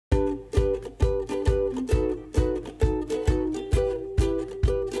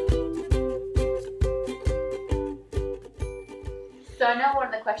So I know one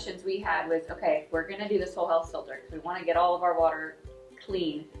of the questions we had was, okay, if we're going to do this whole health filter, because we want to get all of our water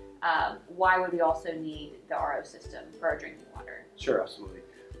clean, why would we also need the RO system for our drinking water? Sure, absolutely.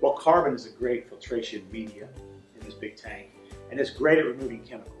 Well, carbon is a great filtration media in this big tank, and it's great at removing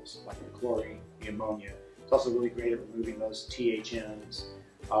chemicals like the chlorine, the ammonia. It's also really great at removing those THMs,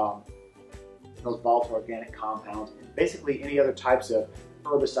 those volatile organic compounds, and basically any other types of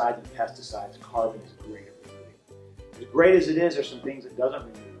herbicides and pesticides. Carbon is great at removing. As great as it is, there's some things it doesn't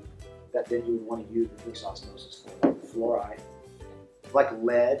remove that then you would want to use reverse osmosis for, like fluoride, like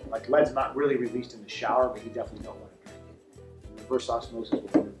lead. Like lead's not really released in the shower, but you definitely don't want to drink it. Reverse osmosis will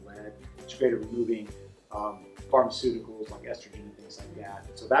remove lead. It's great at removing pharmaceuticals like estrogen and things like that.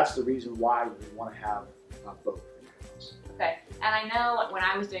 So that's the reason why we want to have both. Okay, and I know when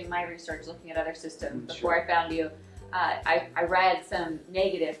I was doing my research looking at other systems before I found you, I read some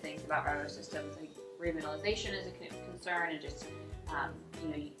negative things about RO systems, like remineralization is a concern and just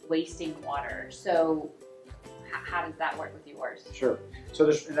wasting water. So how does that work with yours? Sure. So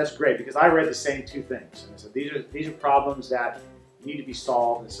and that's great because I read the same two things. And so these are problems that need to be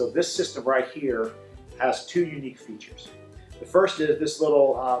solved. And so this system right here has two unique features. The first is this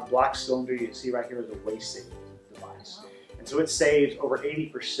little black cylinder you can see right here is a waste saving device. Wow. And so it saves over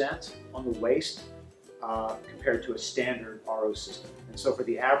 80% on the waste compared to a standard RO system. And so for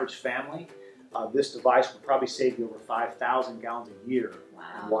the average family, this device will probably save you over 5,000 gallons a year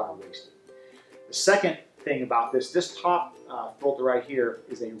in water wasted. The second thing about this top filter right here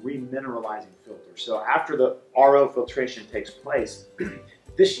is a remineralizing filter. So after the RO filtration takes place,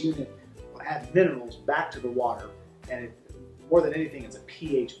 this unit will add minerals back to the water, and more than anything, it's a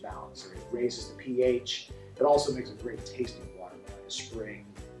pH balancer. It raises the pH. It also makes a great tasting water, like a spring,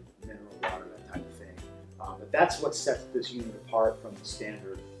 mineral water, that type of thing. But that's what sets this unit apart from the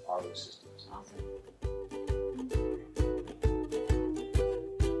standard RO systems. Awesome.